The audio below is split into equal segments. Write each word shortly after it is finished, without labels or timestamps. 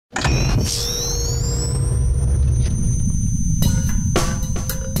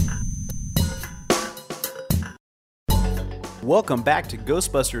welcome back to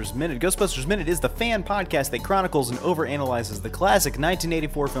Ghostbusters Minute. Ghostbusters Minute is the fan podcast that chronicles and overanalyzes the classic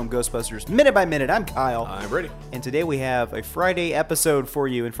 1984 film Ghostbusters minute by minute. I'm Kyle. I'm ready. And today we have a Friday episode for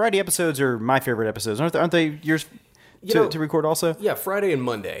you. And Friday episodes are my favorite episodes. Aren't they yours to record also? Yeah, Friday and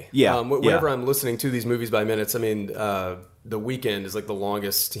Monday. Yeah. Whenever I'm listening to these movies by minutes, I mean, the weekend is like the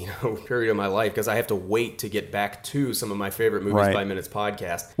longest period of my life because I have to wait to get back to some of my favorite movies by minutes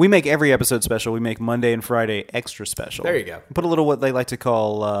podcast. We make every episode special. We make Monday and Friday extra special. There you go. Put a little what they like to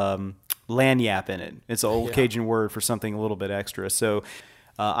call lagniappe in it. It's an old Cajun word for something a little bit extra. So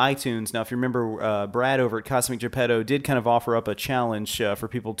iTunes. Now, if you remember, Brad over at Cosmic Geppetto did kind of offer up a challenge for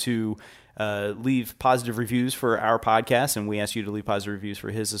people to leave positive reviews for our podcast, and we asked you to leave positive reviews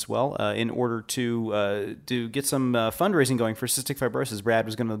for his as well. In order to get some fundraising going for cystic fibrosis, Brad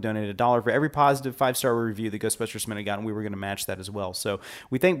was going to donate $1 for every positive 5-star review that Ghostbusters Minute got, and we were going to match that as well. So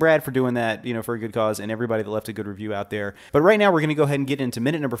we thank Brad for doing that, for a good cause, and everybody that left a good review out there. But right now, we're going to go ahead and get into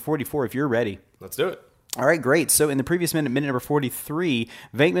minute number 44, if you're ready. Let's do it. All right, great. So in the previous minute number 43,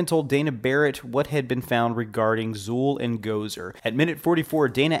 Venkman told Dana Barrett what had been found regarding Zuul and Gozer. At minute 44,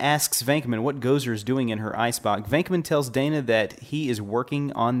 Dana asks Venkman what Gozer is doing in her icebox. Venkman tells Dana that he is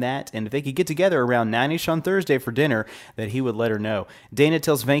working on that, and if they could get together around 9-ish on Thursday for dinner, that he would let her know. Dana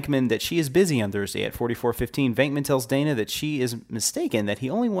tells Venkman that she is busy on Thursday. At 44:15, Venkman tells Dana that she is mistaken, that he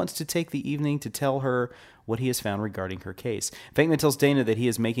only wants to take the evening to tell her what he has found regarding her case. Venkman tells Dana that he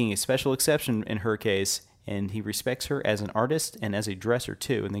is making a special exception in her case, and he respects her as an artist and as a dresser,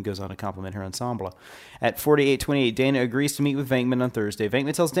 too, and then goes on to compliment her ensemble. At 48:28, Dana agrees to meet with Venkman on Thursday.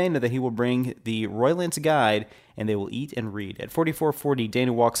 Venkman tells Dana that he will bring the Roylance Guide, and they will eat and read. At 44:40,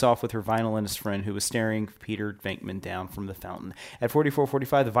 Dana walks off with her violinist friend, who is staring Peter Venkman down from the fountain. At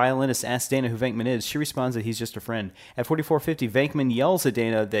 44:45, the violinist asks Dana who Venkman is. She responds that he's just a friend. At 44:50, Venkman yells at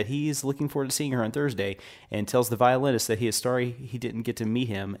Dana that he's looking forward to seeing her on Thursday, and tells the violinist that he is sorry he didn't get to meet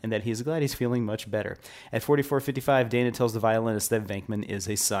him, and that he is glad he's feeling much better. At 44:55, Dana tells the violinist that Venkman is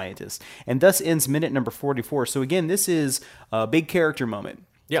a scientist. And thus ends minute number 44. So again, this is a big character moment.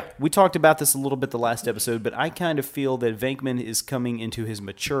 Yeah. We talked about this a little bit the last episode, but I kind of feel that Venkman is coming into his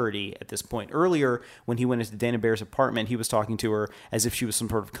maturity at this point. Earlier, when he went into Dana Barrett's apartment, he was talking to her as if she was some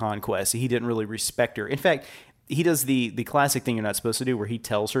sort of conquest. He didn't really respect her. In fact, he does the classic thing you're not supposed to do, where he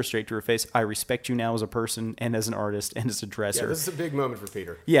tells her straight to her face, I respect you now as a person and as an artist and as a dresser. Yeah, this is a big moment for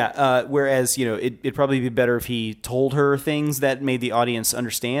Peter. Yeah, whereas, it'd probably be better if he told her things that made the audience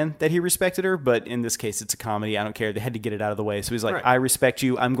understand that he respected her, but in this case, it's a comedy. I don't care. They had to get it out of the way. So he's like, right. I respect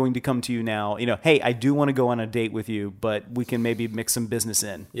you. I'm going to come to you now. Hey, I do want to go on a date with you, but we can maybe mix some business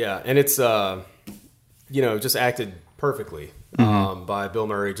in. Yeah, and it's, just acted perfectly. By Bill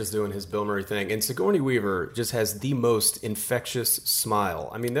Murray, just doing his Bill Murray thing. And Sigourney Weaver just has the most infectious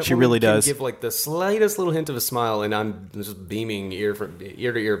smile. I mean, that she really does give like the slightest little hint of a smile, and I'm just beaming ear to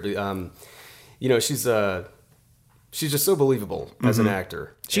ear. She's just so believable as an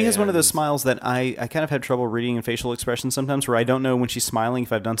actor. She has one of those smiles that I kind of had trouble reading in facial expressions sometimes, where I don't know when she's smiling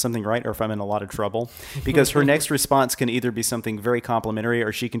if I've done something right or if I'm in a lot of trouble. Because her next response can either be something very complimentary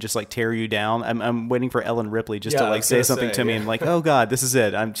or she can just like tear you down. I'm waiting for Ellen Ripley just to like say something to me and like, oh God, this is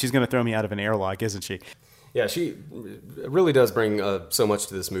it. She's going to throw me out of an airlock, isn't she? Yeah, she really does bring so much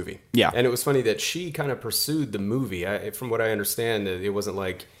to this movie. Yeah. And it was funny that she kind of pursued the movie. From what I understand, it wasn't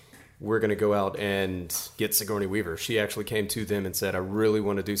like, we're going to go out and get Sigourney Weaver. She actually came to them and said, I really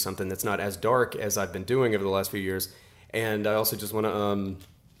want to do something that's not as dark as I've been doing over the last few years. And I also just want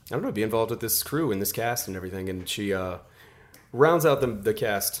to, be involved with this crew and this cast and everything. And she rounds out the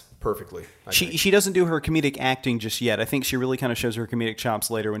cast perfectly. She doesn't do her comedic acting just yet. I think she really kind of shows her comedic chops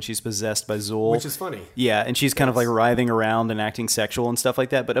later when she's possessed by Zuul. Which is funny. Yeah, and she's kind of like writhing around and acting sexual and stuff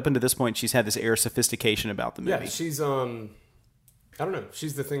like that. But up until this point, she's had this air of sophistication about the movie. Yeah, she's... I don't know.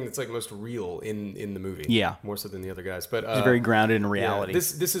 She's the thing that's like most real in the movie. Yeah, more so than the other guys. But she's very grounded in reality. Yeah,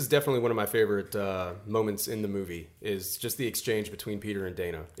 this is definitely one of my favorite moments in the movie. Is just the exchange between Peter and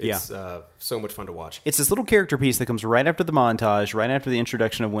Dana. It's so much fun to watch. It's this little character piece that comes right after the montage, right after the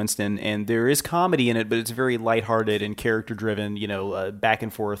introduction of Winston, and there is comedy in it, but it's very lighthearted and character driven. Back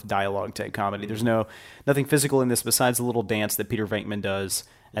and forth dialogue type comedy. There's nothing physical in this besides the little dance that Peter Venkman does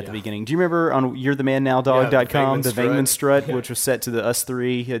at the beginning. Do you remember on You'reTheManNowDog.com, the Venkman Strut, which was set to the Us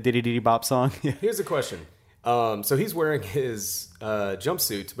 3 Diddy Diddy Bop song? Here's a question. So he's wearing his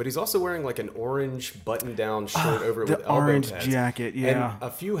jumpsuit, but he's also wearing like an orange button-down shirt over it with elbow orange pads. jacket, yeah. And a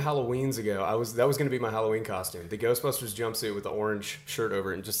few Halloweens ago, that was going to be my Halloween costume, the Ghostbusters jumpsuit with the orange shirt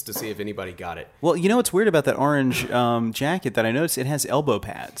over it, and just to see if anybody got it. Well, you know what's weird about that orange jacket that I noticed? It has elbow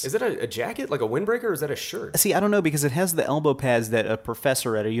pads. Is that a jacket, like a windbreaker, or is that a shirt? See, I don't know, because it has the elbow pads that a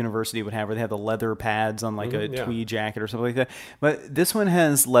professor at a university would have, where they have the leather pads on like a tweed jacket or something like that. But this one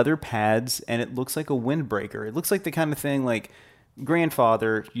has leather pads, and it looks like a windbreaker. It looks like the kind of thing like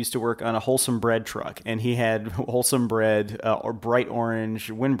grandfather used to work on a Wholesome Bread truck, and he had Wholesome Bread or bright orange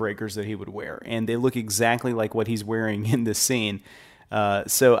windbreakers that he would wear, and they look exactly like what he's wearing in this scene. I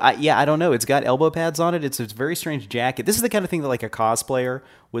don't know. It's got elbow pads on it. It's a very strange jacket. This is the kind of thing that like a cosplayer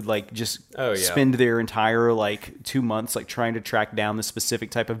would like just spend their entire like 2 months like trying to track down the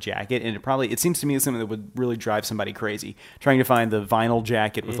specific type of jacket. And it seems to me it's something that would really drive somebody crazy, trying to find the vinyl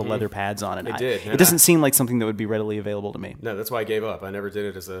jacket with the leather pads on it. It doesn't seem like something that would be readily available to me. No, that's why I gave up. I never did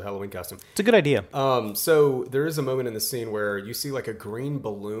it as a Halloween costume. It's a good idea. So there is a moment in the scene where you see like a green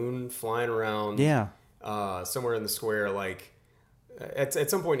balloon flying around somewhere in the square, like at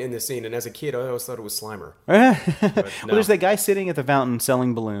some point in this scene, and as a kid, I always thought it was Slimer. Well, there's that guy sitting at the fountain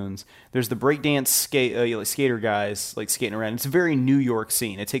selling balloons. There's the breakdance skater guys like skating around. It's a very New York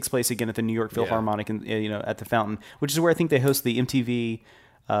scene. It takes place again at the New York Philharmonic, and at the fountain, which is where I think they host the MTV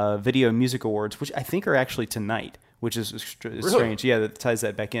Video Music Awards, which I think are actually tonight. Which is strange. Yeah, that ties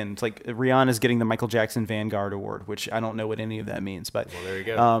that back in. It's like Rihanna's getting the Michael Jackson Vanguard Award, which I don't know what any of that means. But well, there you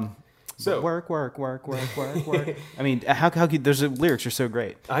go. So work. I mean, how could the lyrics are so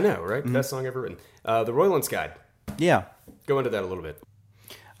great. I know, right? Best song ever written. The Roylance Guide. Yeah. Go into that a little bit.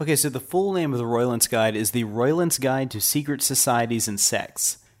 Okay, so the full name of the Roylance Guide is the Roylance Guide to Secret Societies and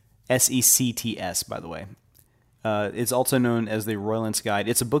Sects. SECTS, by the way. It's also known as the Roylance Guide.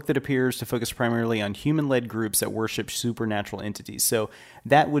 It's a book that appears to focus primarily on human-led groups that worship supernatural entities. So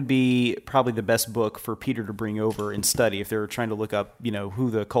that would be probably the best book for Peter to bring over and study if they were trying to look up, who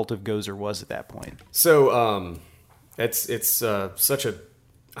the cult of Gozer was at that point. So it's such a,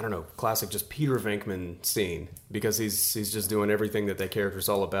 I don't know, classic just Peter Venkman scene, because he's just doing everything that character's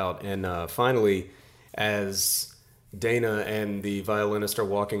all about. And finally, as Dana and the violinist are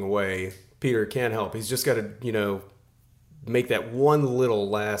walking away, Peter can't help. He's just got to, make that one little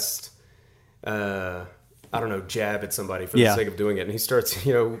last, jab at somebody for the sake of doing it. And he starts,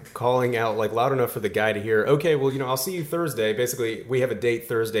 calling out like loud enough for the guy to hear, okay, well, I'll see you Thursday. Basically, we have a date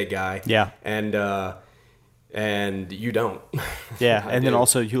Thursday, guy. Yeah. And you don't. Yeah. And then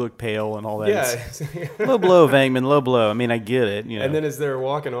also you look pale and all that. Yeah. Low blow, Venkman, low blow. I mean, I get it. And then as they're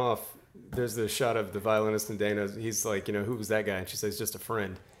walking off, there's the shot of the violinist and Dana. He's like, who was that guy? And she says, just a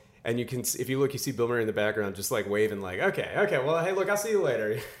friend. And you can, if you look, you see Bill Murray in the background, just like waving, like, okay, well, hey, look, I'll see you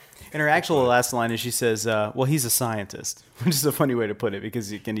later. And her actual last line is she says, well, he's a scientist, which is a funny way to put it, because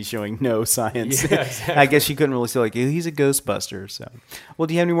he's showing no science. Yeah, exactly. I guess she couldn't really say, like, he's a Ghostbuster. So, well,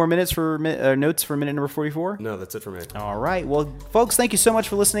 do you have any more notes for minute number 44? No, that's it for me. All right. Well, folks, thank you so much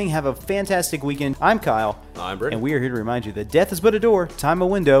for listening. Have a fantastic weekend. I'm Kyle. I'm Britt. And we are here to remind you that death is but a door, time a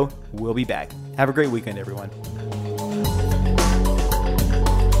window. We'll be back. Have a great weekend, everyone.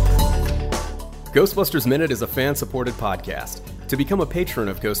 Ghostbusters Minute is a fan-supported podcast. To become a patron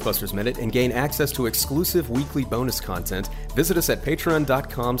of Ghostbusters Minute and gain access to exclusive weekly bonus content, visit us at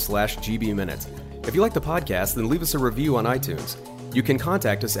patreon.com/gbminute. If you like the podcast, then leave us a review on iTunes. You can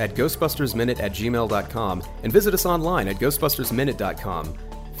contact us at ghostbustersminute@gmail.com and visit us online at ghostbustersminute.com,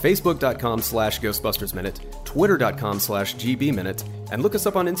 facebook.com/ghostbustersminute, twitter.com/gbminute, and look us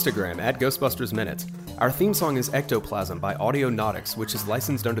up on Instagram at Ghostbusters Minute. Our theme song is Ectoplasm by Audionautics, which is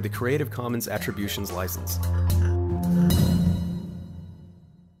licensed under the Creative Commons Attributions license.